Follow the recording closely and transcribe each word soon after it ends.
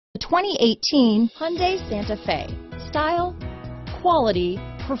2018 Hyundai Santa Fe. Style, quality,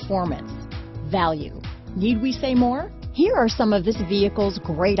 performance, value. Need we say more? Here are some of this vehicle's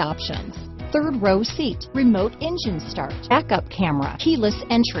great options: third row seat, remote engine start, backup camera, keyless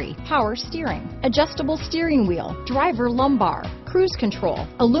entry, power steering, adjustable steering wheel, driver lumbar, cruise control,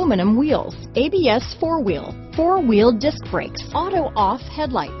 aluminum wheels, ABS four-wheel disc brakes, auto off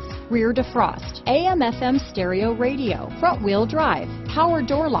headlights, rear defrost, AM/FM stereo radio, front wheel drive, power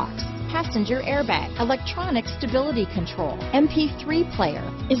door locks, passenger airbag, electronic stability control, MP3 player.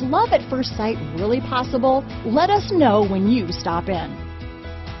 Is love at first sight really possible? Let us know when you stop in.